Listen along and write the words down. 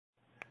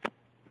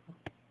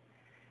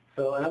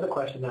So another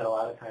question that a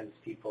lot of times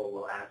people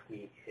will ask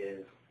me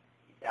is,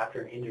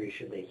 after an injury,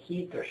 should they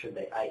heat or should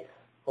they ice?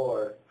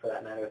 Or, for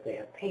that matter, if they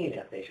have pain,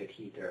 if they should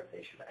heat or if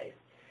they should ice.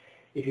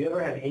 If you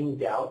ever have any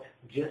doubt,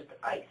 just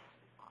ice.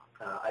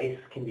 Ice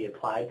can be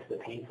applied to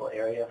the painful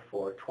area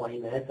for 20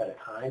 minutes at a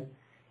time,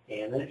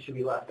 and then it should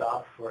be left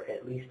off for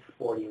at least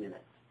 40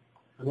 minutes.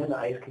 And then the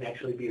ice can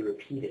actually be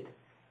repeated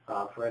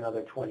for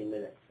another 20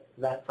 minutes.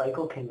 That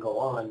cycle can go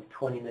on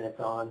 20 minutes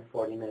on,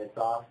 40 minutes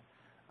off,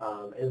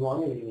 as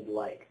long as you would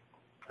like.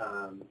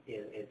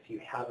 If you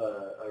have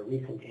a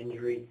recent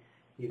injury,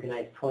 you can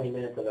ice 20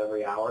 minutes of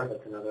every hour.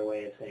 That's another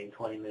way of saying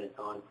 20 minutes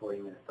on, 40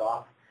 minutes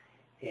off.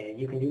 And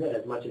you can do that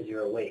as much as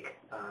you're awake.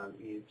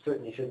 You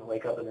certainly shouldn't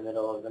wake up in the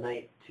middle of the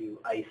night to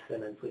ice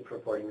and then sleep for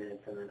 40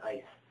 minutes and then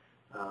ice.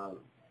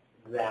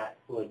 That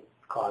would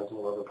cause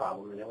more of a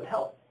problem than it would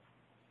help.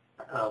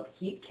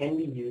 Heat can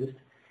be used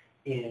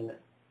in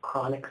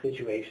chronic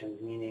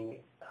situations, meaning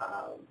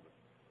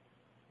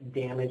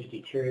damaged,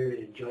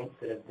 deteriorated joints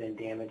that have been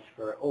damaged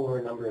for over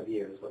a number of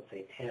years, let's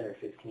say 10 or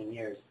 15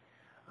 years.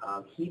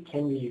 Heat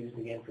can be used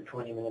again for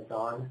 20 minutes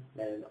on,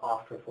 then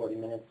off for 40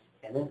 minutes,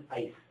 and then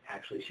ice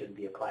actually should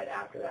be applied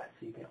after that.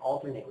 So you can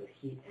alternate with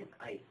heat and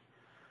ice.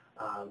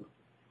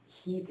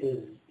 Heat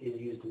is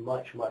used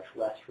much, much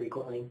less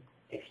frequently.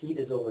 If heat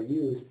is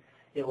overused,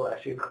 it will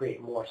actually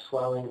create more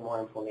swelling, more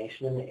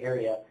inflammation in the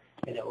area,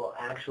 and it will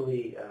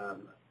actually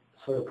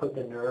sort of put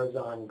the nerves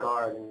on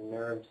guard, and the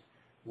nerves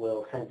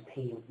will sense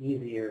pain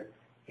easier,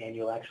 and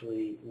you'll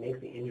actually make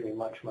the injury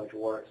much, much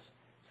worse.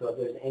 So if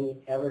there's any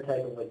ever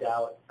type of a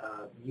doubt,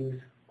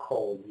 use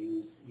cold,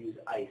 use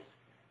ice.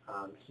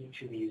 Heat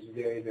should be used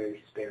very,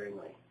 very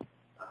sparingly.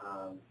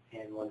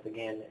 And once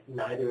again,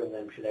 neither of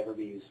them should ever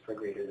be used for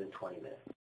greater than 20 minutes.